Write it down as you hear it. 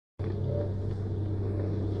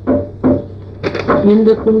When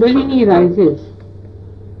the Kundalini rises,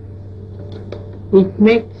 it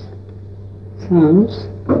makes sounds,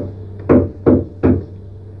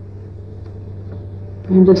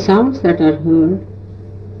 and the sounds that are heard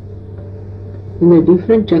in the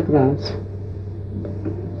different chakras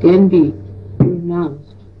can be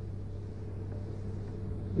pronounced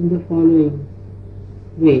in the following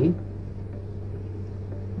way.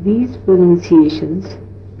 These pronunciations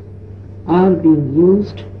are being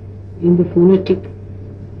used in the phonetic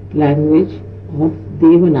language of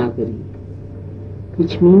Devanagari,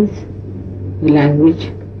 which means the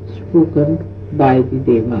language spoken by the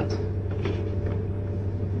Devas.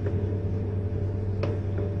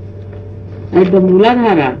 At the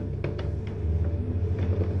Muladhara,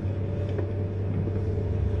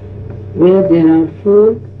 where there are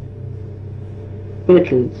 4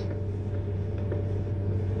 petals,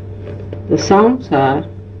 the sounds are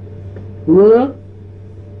V,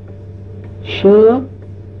 Sh,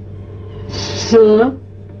 S, S,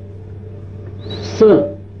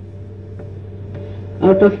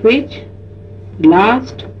 out of which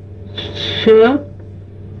last Sh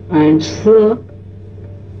and S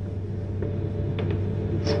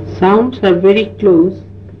sounds are very close,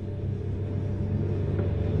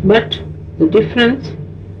 but the difference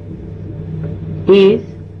is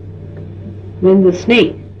when the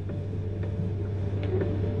snake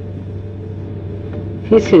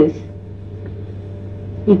hisses,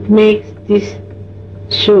 it makes this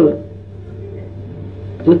sh,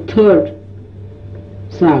 the 3rd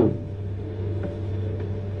sound.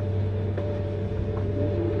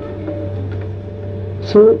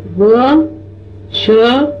 So V, Sh,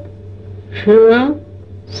 Sh,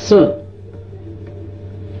 S.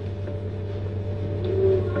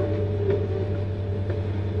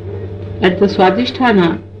 At the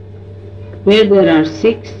Swadhisthana, where there are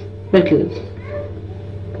 6 petals,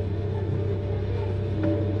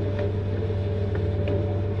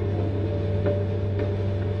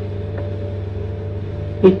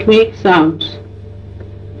 it makes sounds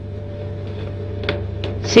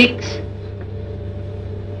 6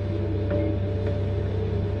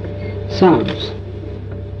 sounds.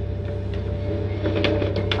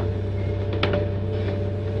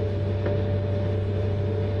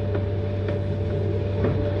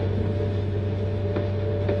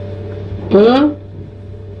 A,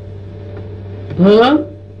 B,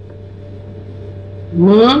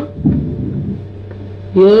 M,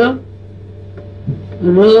 Y,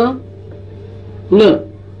 R, L.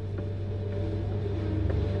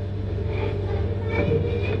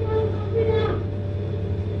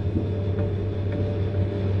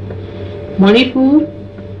 Manipur,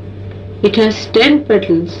 it has 10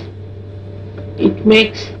 petals. It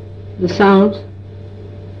makes the sounds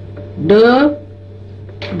D,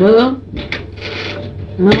 D,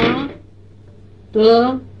 N, T,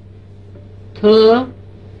 Th,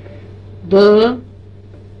 D,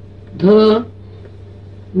 Th,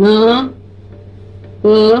 N, P,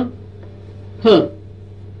 H.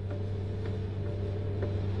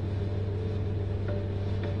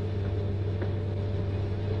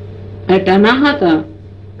 At Anahata,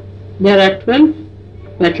 there are 12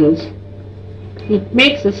 petals. It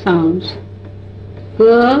makes the sounds K,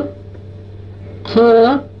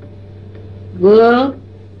 K, G,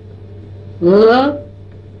 G,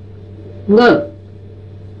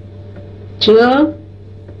 G, Ch,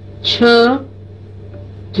 Ch,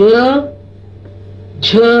 J,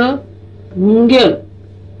 J, Ng,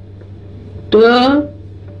 T,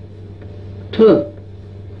 T.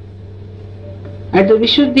 At the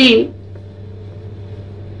Vishuddhi,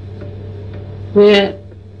 where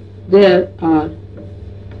there are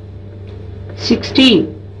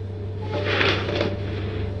 16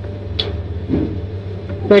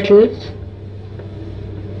 petals,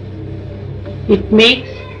 it makes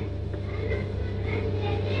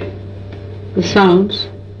the sounds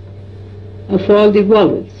of all the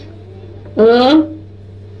vowels. A,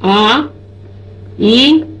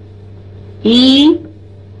 E,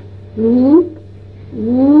 U,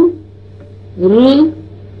 R,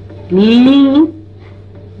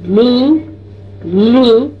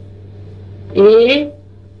 L, A,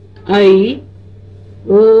 I,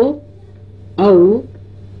 O,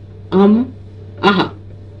 Aha.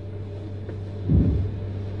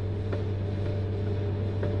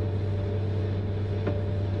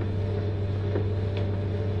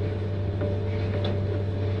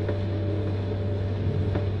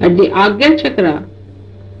 At the Agya Chakra,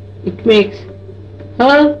 it makes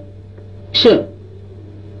H, Sh.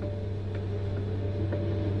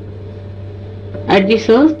 At the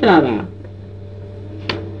Sahasrara,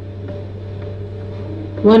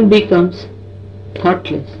 one becomes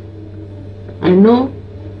thoughtless. and no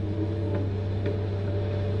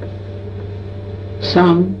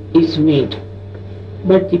sound is made,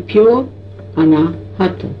 but the pure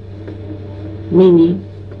anahata, meaning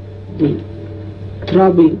the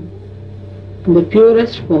throbbing in the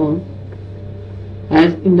purest form,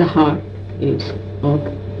 as in the heart, is of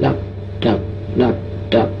love, love, love,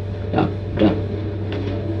 love, love, love.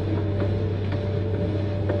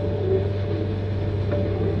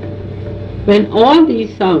 When all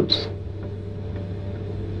these sounds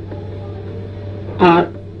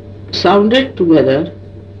are sounded together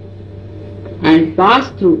and pass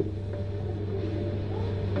through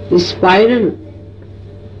the spiral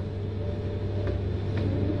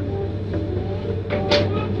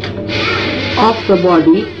of the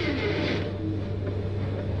body,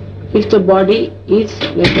 if the body is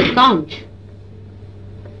like a conch,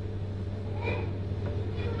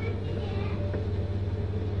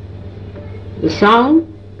 the sound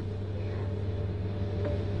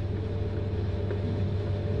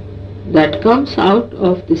that comes out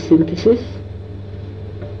of the synthesis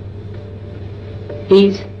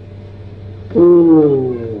is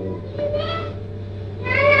oh.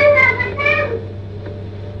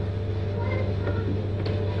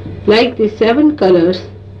 Like the 7 colors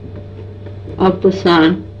of the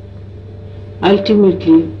sun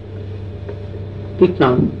ultimately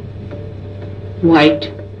become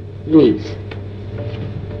white rays,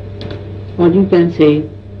 or you can say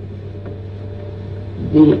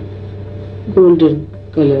the golden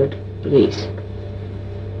colored rays.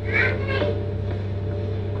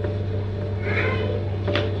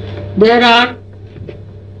 There are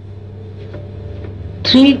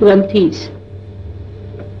 3 granthis,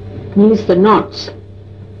 means the knots.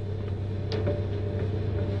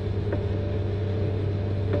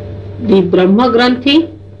 The Brahma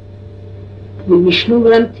Granthi, the Vishnu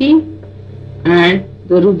Granthi and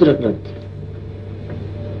the Rudra Granthi.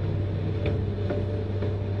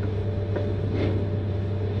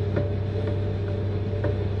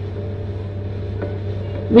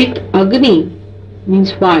 With Agni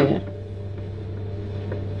means fire.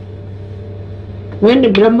 When the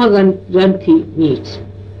Brahma Granthi meets,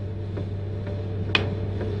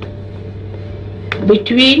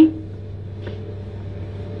 between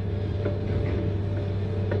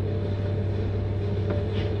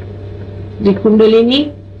the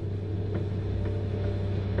Kundalini,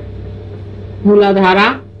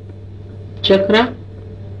 Muladhara, Chakra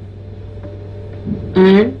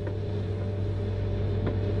and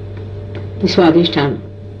the Swadhisthana,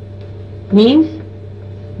 means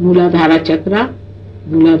Muladhara Chakra,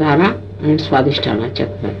 Muladhara and Swadhisthana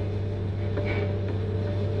Chakra.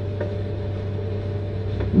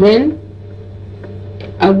 Then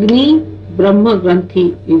Agni Brahma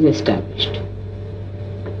Granthi is established.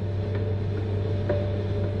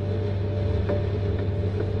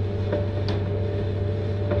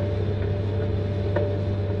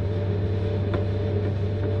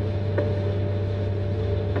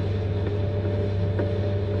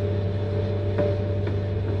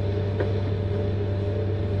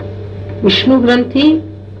 Vishnu Granthi,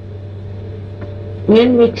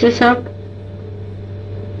 when mixes up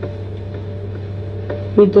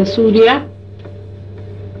with the Surya,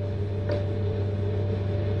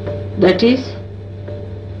 that is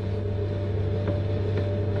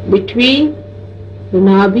between the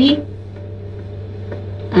Nabhi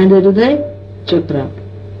and the Hridaya Chakra,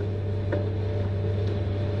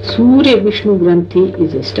 Surya Vishnu Granthi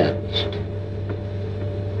is established.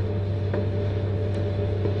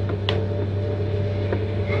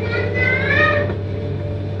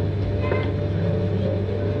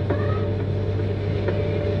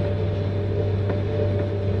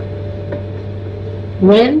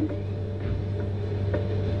 When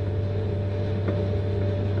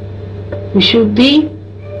Vishuddhi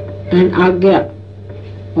and Agya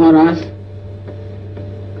or us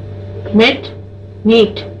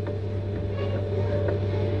meet,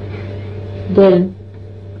 then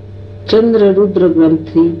Chandra Rudra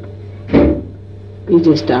Granthi is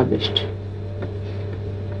established.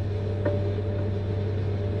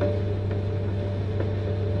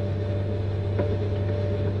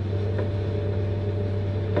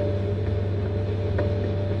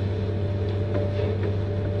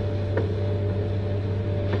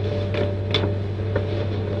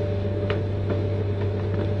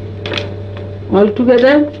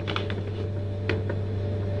 Altogether,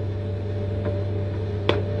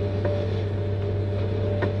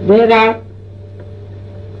 there are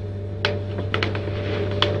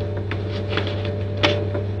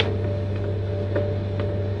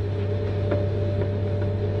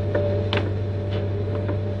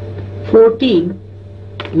 14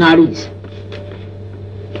 nadis.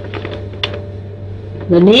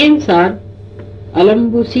 The names are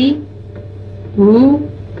Alambusi, Guru,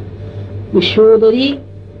 Vishodari,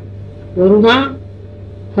 Varuna,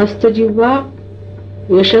 Hastajivva,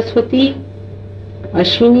 Yashaswati,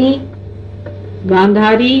 Ashwini,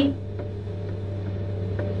 Gandhari,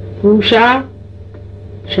 Pusha,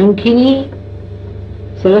 Shankhini,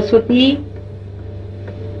 Saraswati,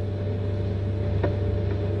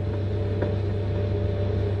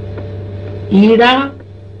 Ida,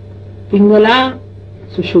 Pingala,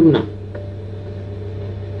 Sushumna.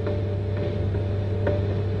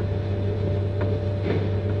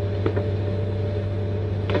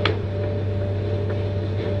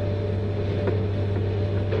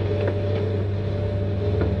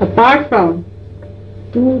 Apart from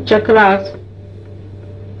two chakras,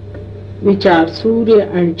 which are Surya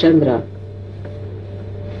and Chandra,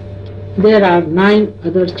 there are 9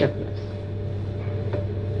 other chakras.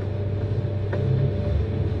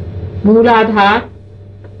 Mooladhar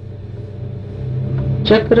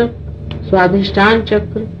Chakra, Swadhisthana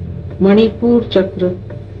Chakra, Manipur Chakra,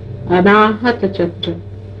 Anahata Chakra,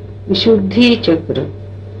 Vishuddhi Chakra,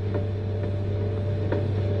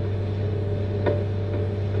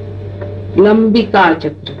 Lambika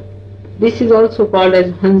Chakra. This is also called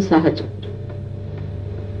as Hansaha Chakra.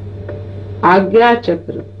 Agya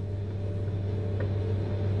Chakra.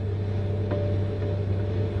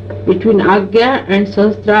 Between Agya and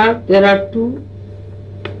Sahasrara there are 2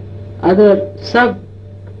 other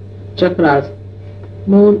sub-chakras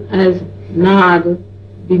known as Nad,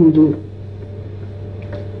 Bindu.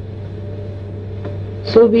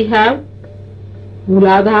 So we have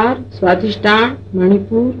Mooladhar, Swadhisthana,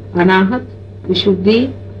 Manipur, Anahat,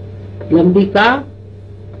 Vishuddhi, Lambika,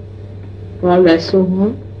 called as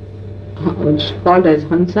Soham, called as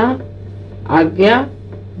Hansa, Agya,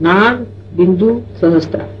 Nad, Bindu,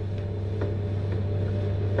 Sahasrara.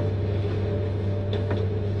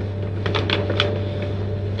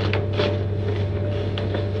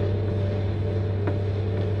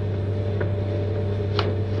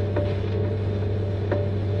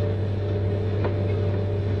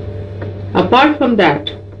 Apart from that,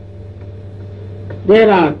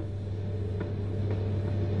 there are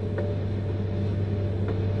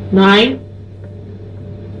 9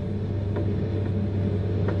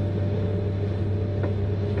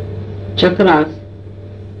 chakras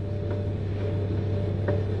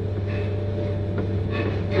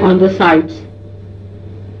on the sides,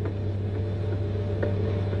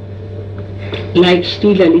 like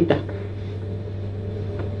Shri Lalita.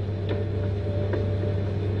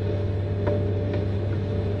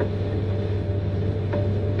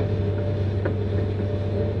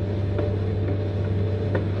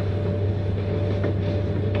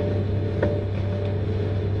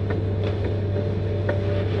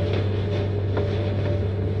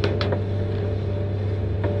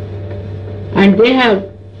 And they have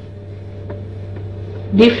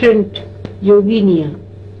different yoginis,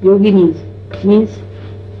 means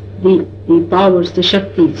the powers, the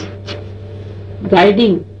Shaktis,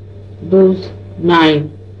 guiding those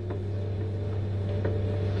 9.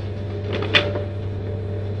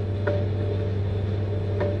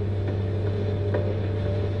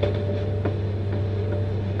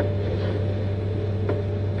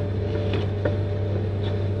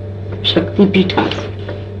 Shakti Pithas,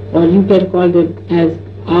 or you can call them as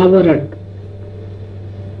Avaran,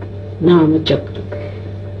 Nama Chakra.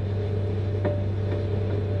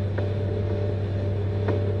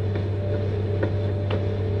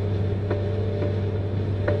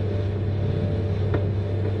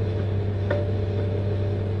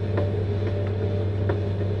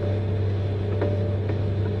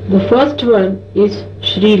 The first one is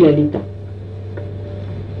Shri Lalita,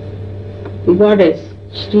 the goddess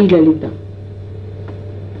Shri Lalita,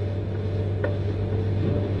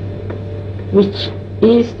 which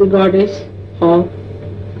is the goddess of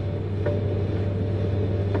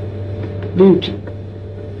beauty.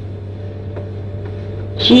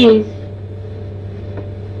 She is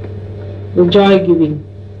the joy-giving,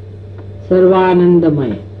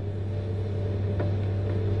 Sarvanandamaya,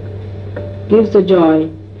 gives the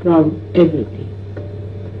joy from everything.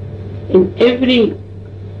 In every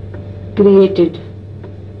created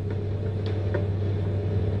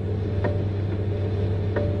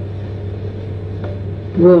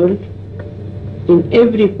world, in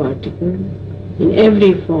every particle, in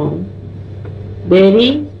every form, there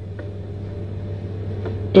is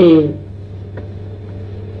a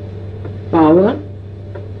power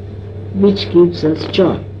which gives us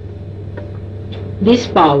joy. This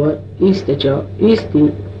power is the joy, is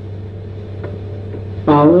the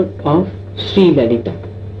power of Shri Lalita.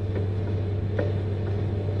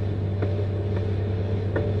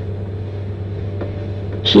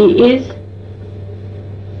 She is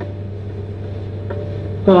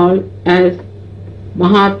called as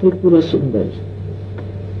Mahatripura Sundari,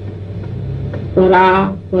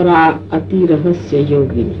 Para Para Ati Rahasya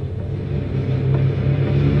Yogini.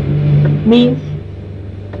 Means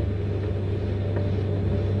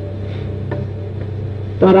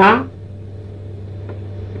Para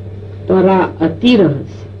Para Ati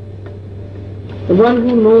Rahasya, the one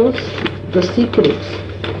who knows the secrets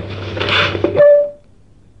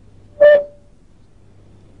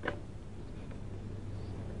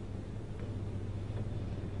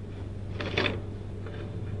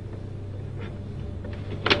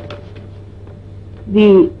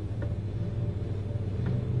the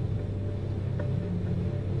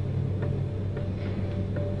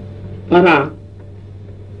Para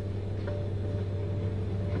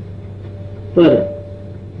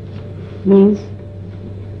means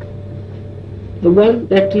the one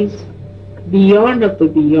that is beyond of the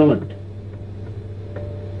beyond,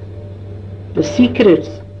 the secrets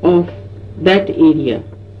of that area.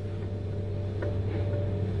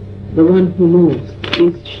 The one who knows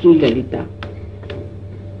is Shri Lalita,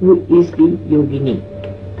 who is the yogini.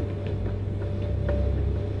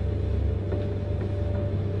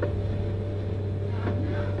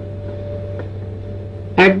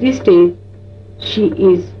 At this stage, she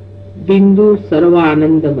is Bindu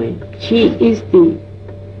Sarvanandamaya. She is the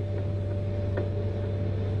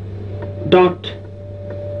dot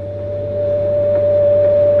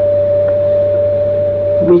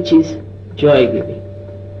which is joy-giving.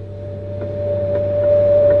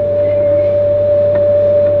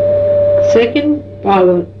 Second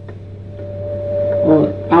power or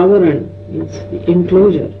avaran means the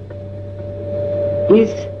enclosure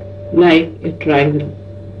is like a triangle.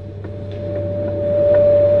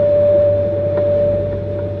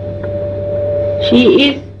 She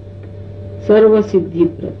is Sarva Siddhi.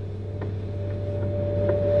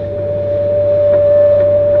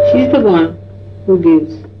 She is the one who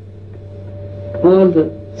gives all the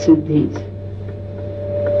siddhis.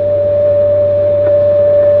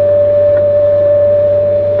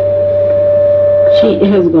 She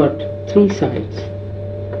has got three sides.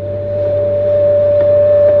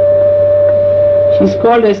 She is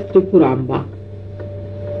called as Tripuramba.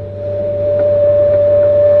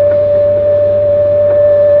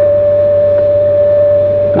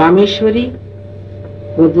 Kameshwari,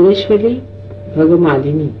 Vajreshwari,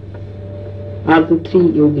 Bhagamalini are the three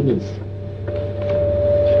yoginis.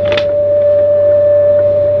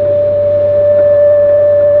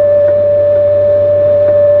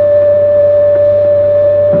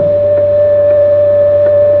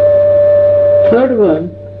 Third one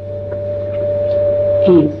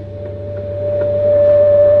is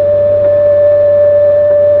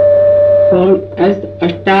called as the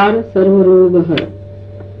Ashtara Sarvarogahara.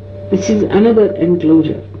 This is another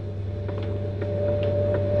enclosure.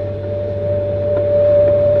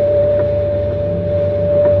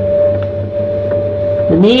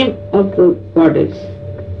 The name of the goddess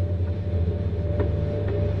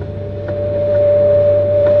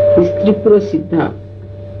is Tripura Siddha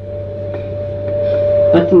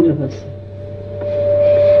Ati Rahasya.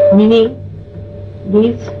 Meaning,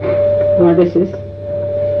 these goddesses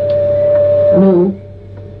know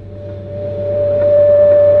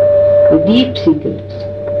the deep secrets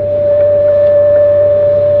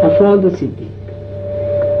of all the siddhis.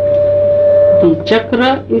 The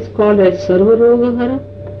chakra is called as Sarvarogahara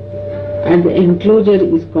and the enclosure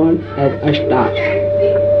is called as Ashtar.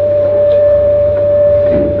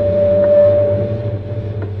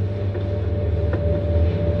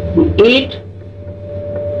 The 8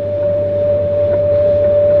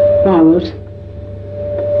 powers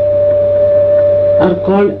are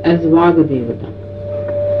called as Vagadevata.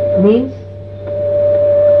 Means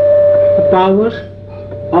the power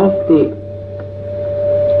of the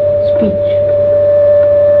speech.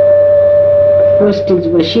 First is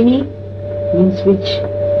Vashini, means which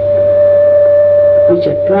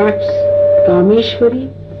attracts. Kameshwari,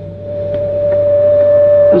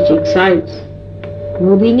 which excites.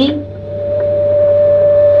 Modini,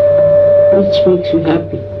 which makes you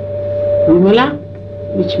happy. Vimala,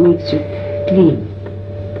 which makes you clean.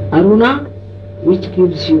 Aruna, which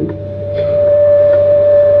gives you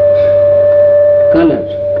color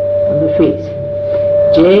on the face.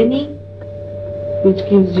 Jayani, which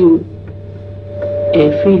gives you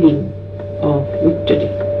a feeling of victory.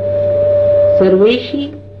 Sarveshi,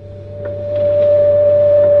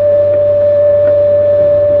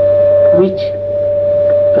 which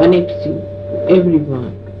connects you to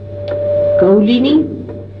everyone. Kaulini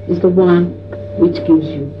is the one which gives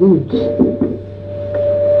you goods.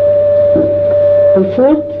 The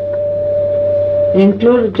fourth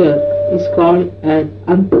enclosure is called as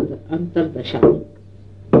Antardasha.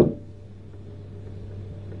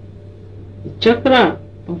 The chakra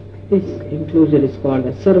of this enclosure is called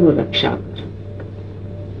as Sarva Rakshakar,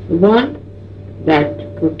 the one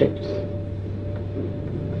that protects.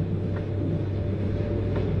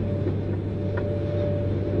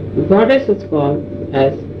 The goddess is called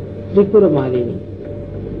as Tripura Malini.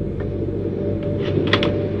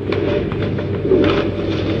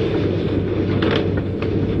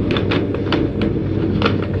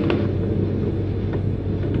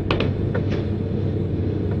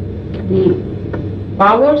 The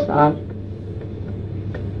powers are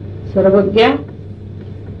Sarvagya,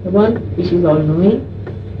 the one which is all-knowing.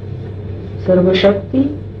 Sarvashakti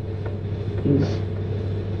is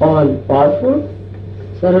all-powerful.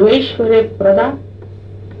 Sarveshware Prada,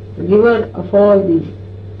 the giver of all the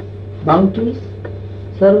bounties.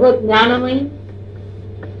 Sarvajnanamai,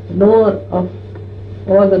 the knower of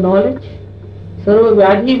all the knowledge.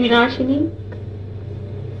 Sarvavyadhi Vinashini,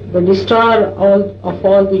 the destroyer of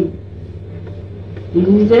all the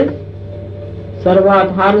diseases.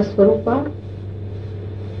 Sarvadhara Swarupa,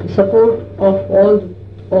 the support of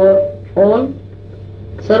all.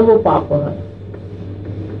 Sarvapapahara,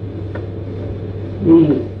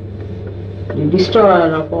 the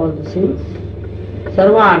destroyer of all the sins.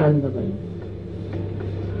 Sarvanandamai,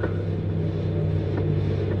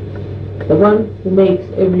 the one who makes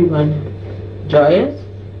everyone joyous.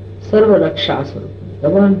 Sarvarakshaswarupa, the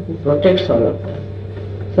one who protects all of them.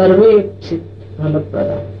 Sarvepchit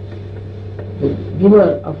Malaprada, the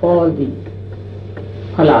giver of all the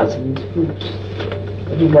phalas, means fruits,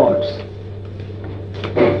 rewards.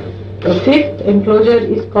 The fifth enclosure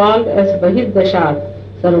is called as Bahirdasha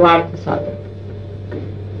Sarvartha Sadhana.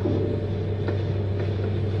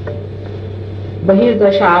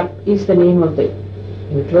 Bahirdasha is the name of the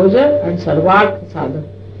enclosure and Sarvartha Sadhana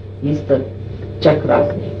is the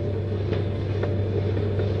chakra's name.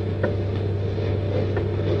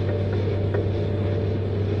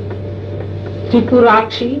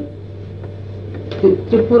 Tripurakshi,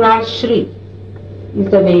 Tripurashri is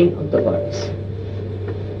the name of the goddess.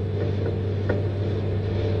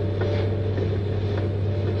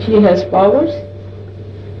 She has powers.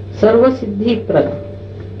 Sarva Siddhi Prada,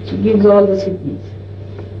 she gives all the siddhis.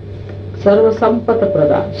 Sarva Sampata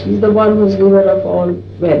Prada, she is the one who is giver of all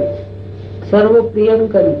wealth. Sarva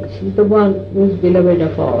Priyankari, she is the one who is beloved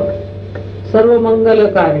of all. Sarva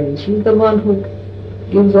Mangalakarini, she is the one who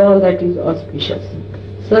gives all that is auspicious.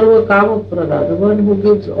 Sarva Kama Prada, the one who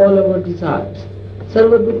gives all our desires.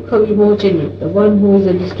 Sarva Dukkha Vimochini, the one who is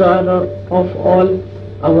the destroyer of all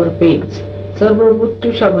our pains. Sarva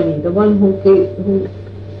Mrityu Shamani, the one who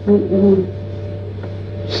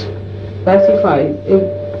pacifies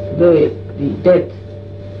the death.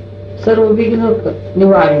 Sarva Vigna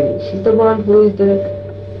Nivarini, she is the one who is the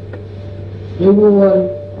remover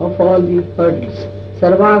of all the hurdles.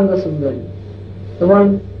 Sarvanga Sundari, the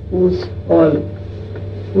one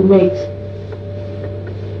who makes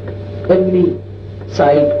every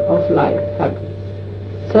side of life happy.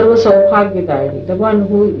 Sarva Saubhagyadayini, the one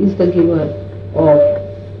who is the giver of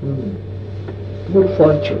good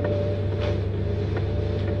fortune.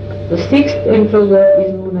 The sixth enclosure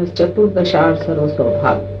is known as Chaturdashar Sarva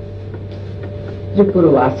Saubhagya.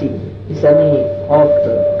 Tripuravasi is the name of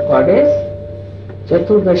the goddess.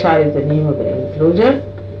 Chaturdashar is the name of the enclosure.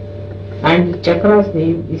 And the chakra's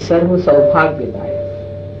name is Sarva Saubhagyadaya.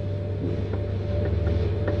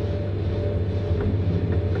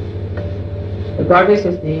 The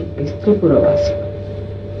goddess's name is Tripuravasi.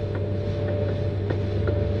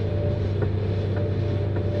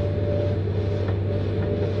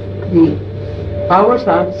 The powers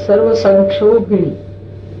are Sarva Sankshobhini,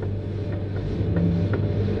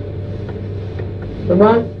 the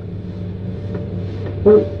one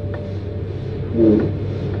who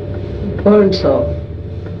burns off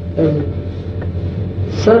everything.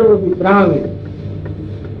 Sarva Vibhramini,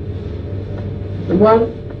 the one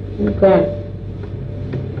who can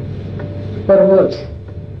perverse.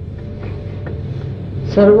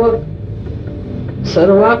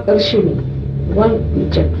 Sarvakarshini, the one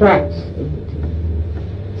which attracts everything.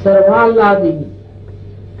 Sarvaladini,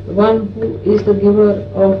 the one who is the giver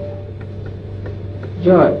of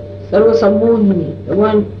joy. Sarva Sammohini, the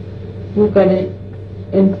one who can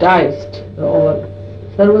entice the all.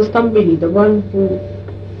 Sarva Stambhini, the one who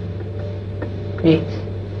makes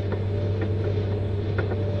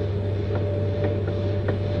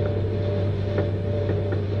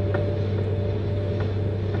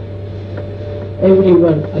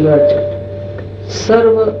everyone alerted.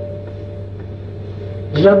 Sarva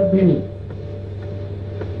Jabhini,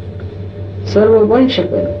 Sarva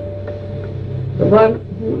Vanshakari, the one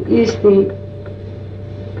who is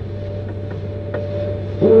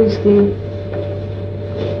the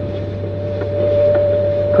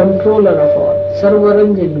controller of all. Sarva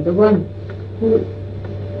Ranjani, the one who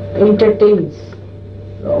entertains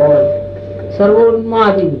all. Sarva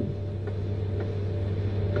Unmadini,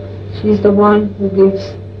 she is the one who gives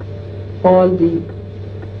all the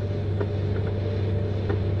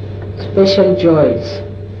special joys.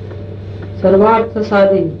 Sarvartha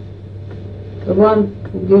Sadhini, the one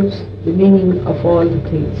who gives the meaning of all the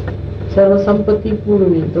things. Sarva Sampati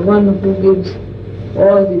Purani, the one who gives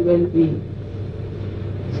all the well-being.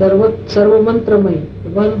 Sarva Mantramai, the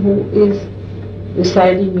one who is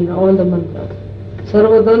residing in all the mantras.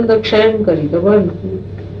 Sarva Danda Kshayankari, the one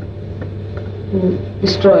who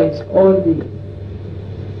destroys all the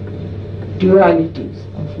dualities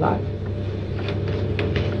of life.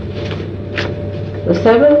 The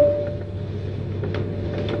seventh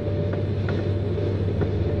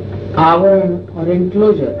avarana or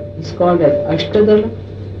enclosure is called as Ashtadala,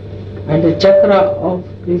 and the chakra of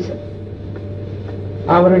this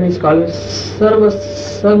avarana is called as Sarva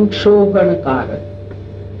Sanshobhanakara.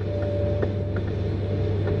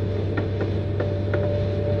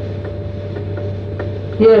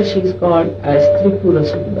 Here she is called as Tripura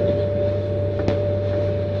Sundari.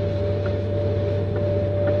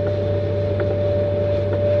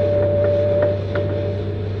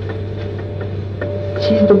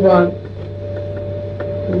 She is the one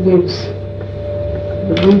who gives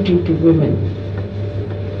the beauty to women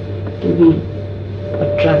to be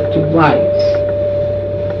attractive wives.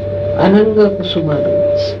 Ananga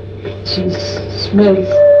Kusumadevich, she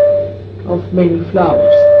smells of many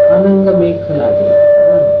flowers. Ananga Mekhaladevich,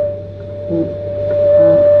 who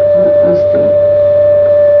is the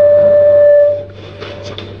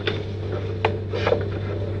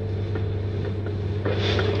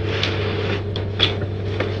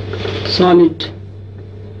solid,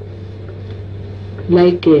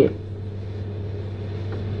 like a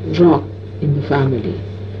rock in the family.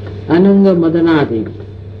 Ananga Madanadevi,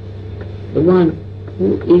 the one who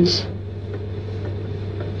is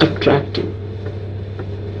attractive.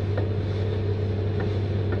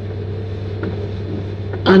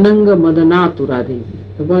 Ananga Madanatura Devi,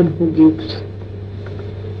 the one who gives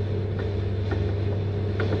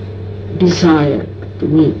desire to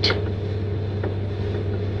meet.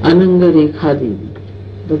 Ananga Rekha Devi,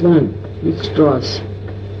 the one which draws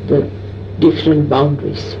the different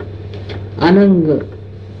boundaries. Ananga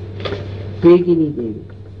Vegini Devi,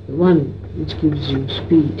 the one which gives you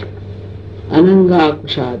speed. Ananga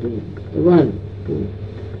Akusha Devi, the one who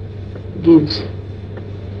gives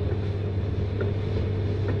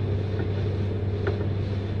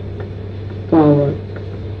power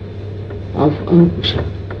of Ankusha,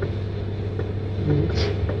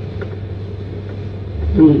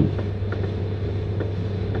 the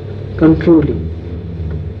controlling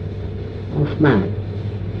of man.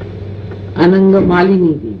 Ananga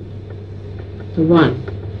Malini Devi, the one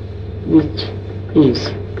which is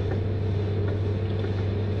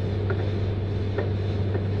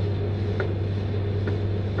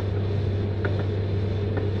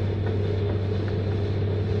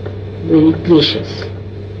very gracious.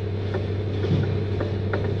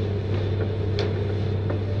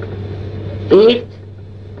 Eighth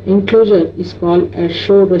enclosure is called as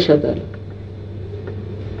Shodashadala.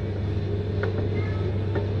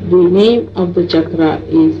 The name of the chakra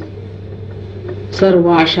is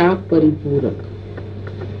Sarvasha Paripurak.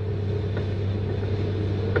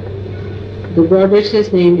 The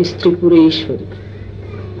goddess's name is Tripureshwari.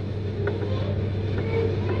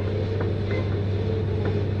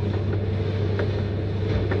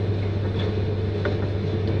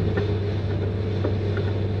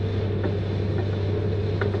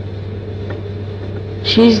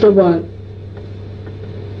 She is the one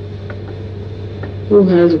who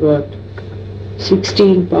has got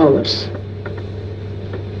 16 powers.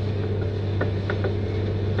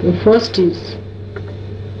 The first is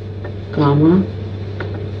Kama,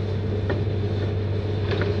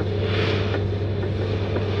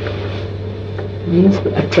 means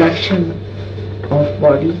the attraction of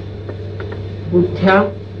body.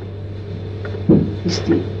 Buddhya is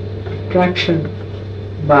the attraction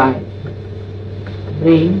by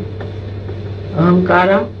brain.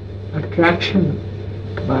 Ahankara, attraction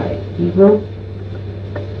by ego.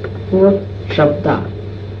 Fourth, Shabda,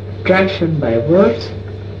 attraction by words.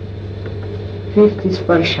 Fifth is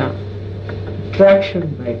Sparsha,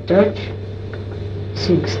 attraction by touch.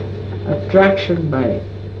 Sixth, attraction by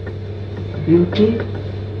beauty.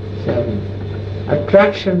 Seventh,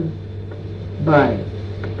 attraction by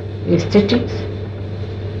aesthetics,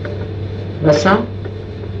 rasa,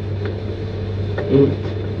 8.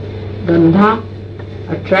 Gandha,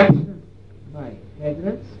 attraction by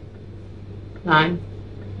fragrance. 9.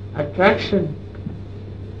 Attraction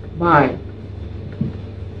by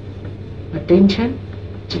attention,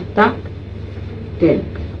 chitta. 10.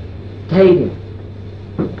 Dhairya,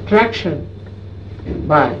 attraction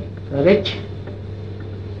by courage.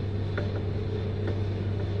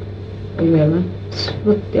 11.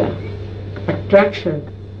 Smrutya, attraction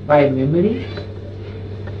by memory.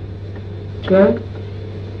 12.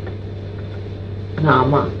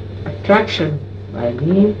 Nama, attraction by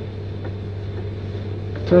name.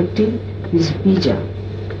 13 is Bija,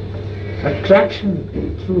 attraction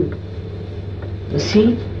through the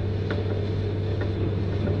seed.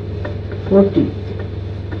 14.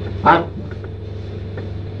 Atma,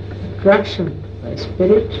 attraction by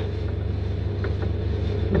spirit.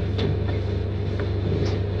 15.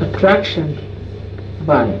 Attraction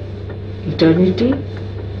by eternity.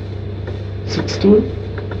 16.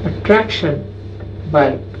 Attraction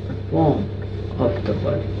by form of the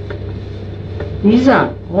body. These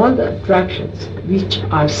are all the attractions which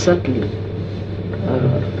are subtly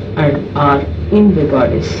and are in the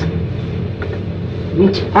goddess,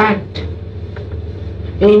 which act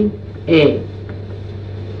in a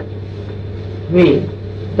way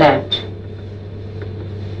that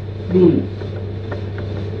the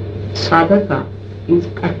sadhaka is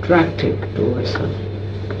attracted towards her.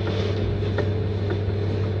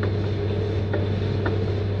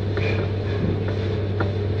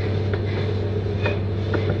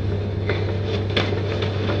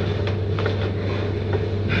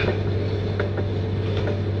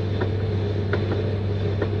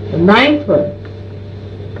 The ninth one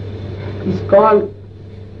is called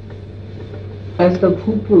as the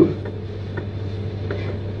Bhupur.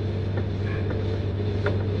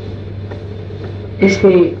 Is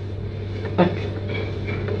the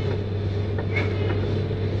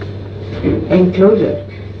enclosure.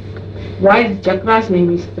 Why the chakra's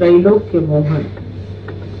name is Trailokya Mohan?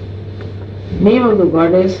 Name of the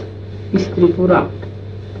goddess is Tripura.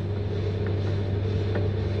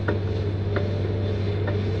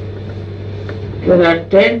 There are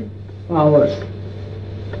 10 powers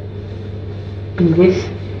in this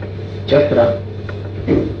chakra.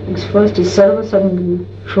 Its first is Sarva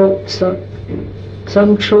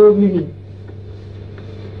Samkshobhini.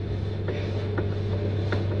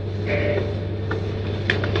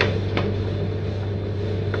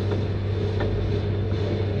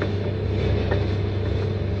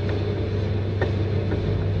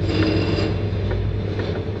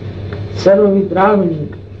 Sarva Vidravini,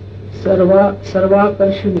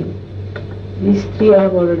 Sarvakarshini. These three I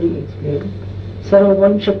have already explained. Sarva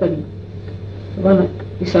Vanshakari, one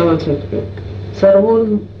is also explained.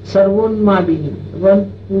 Sarvonmadini, the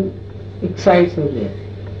one who excites everywhere.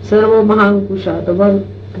 Sarva Mahankusha, the one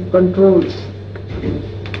who controls.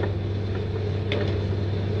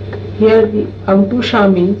 Here the Ankusha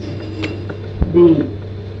means the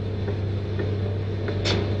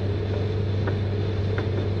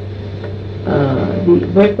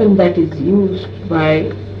weapon that is used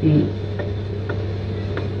by the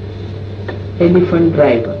elephant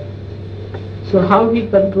driver. So how he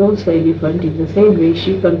controls the elephant in the same way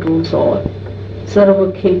she controls all.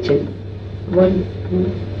 Sarva Khechari, one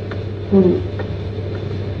who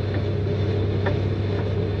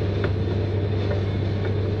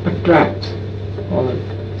attracts all.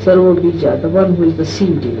 Sarva Bija, the one who is the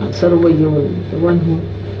seed in all. Sarva Yoni, the one who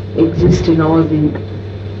exists in all the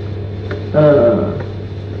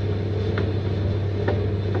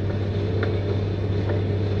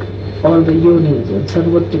yonis, and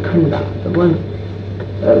Sarvatrikhanda, the one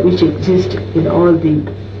which exists in all the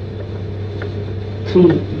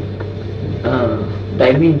three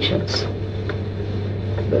dimensions.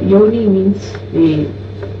 The yoni means the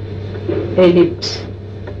ellipse,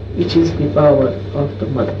 which is the power of the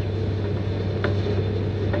mother.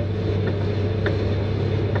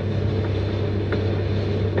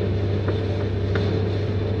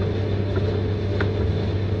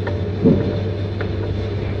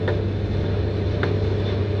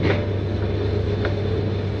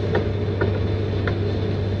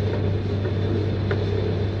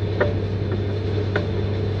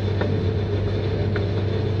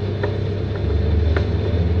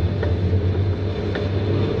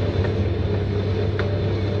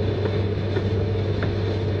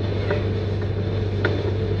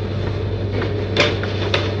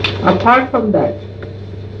 Apart from that,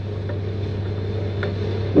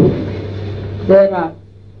 there are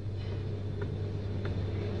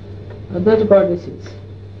other goddesses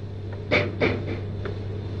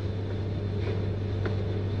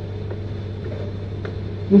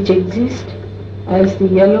which exist as the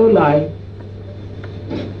yellow light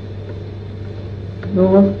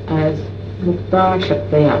known as Mukta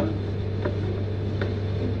Shaktaya.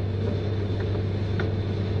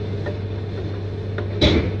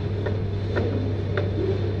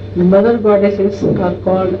 The mother goddesses are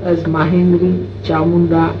called as Mahendri,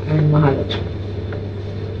 Chamunda and Mahalakshmi.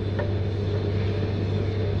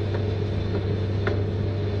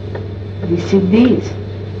 The siddhis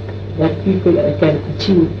that people can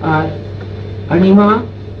achieve are Anima,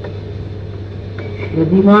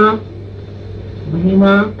 Yadima,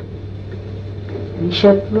 Mahima,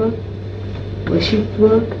 Ishatva,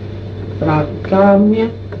 Vashitva, Prakamya,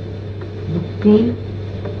 Bhakti,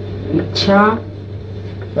 Ichha,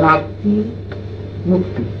 Prapti,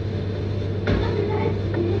 Mukti.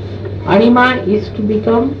 Anima is to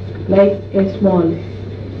become like a small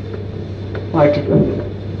particle.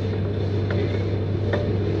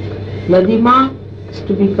 Ladima is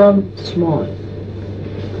to become small.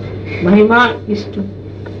 Mahima is to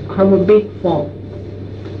have a big form.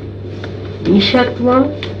 Ishatva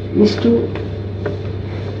is to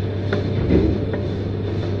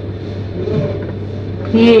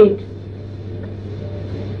create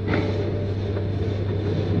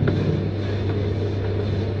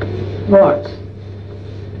gods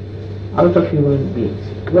out of human beings.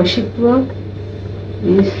 Vashitva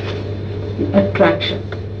is the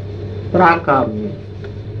attraction. Prakamya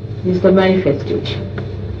is the manifestation.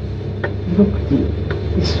 Bhukti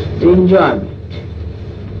is the enjoyment.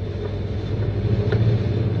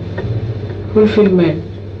 Fulfillment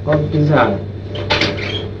of desire.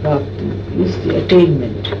 Bhakti is the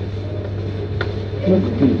attainment.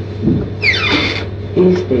 Mukti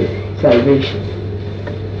is the salvation.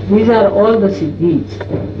 These are all the siddhis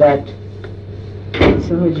that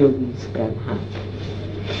Sahajogis can have.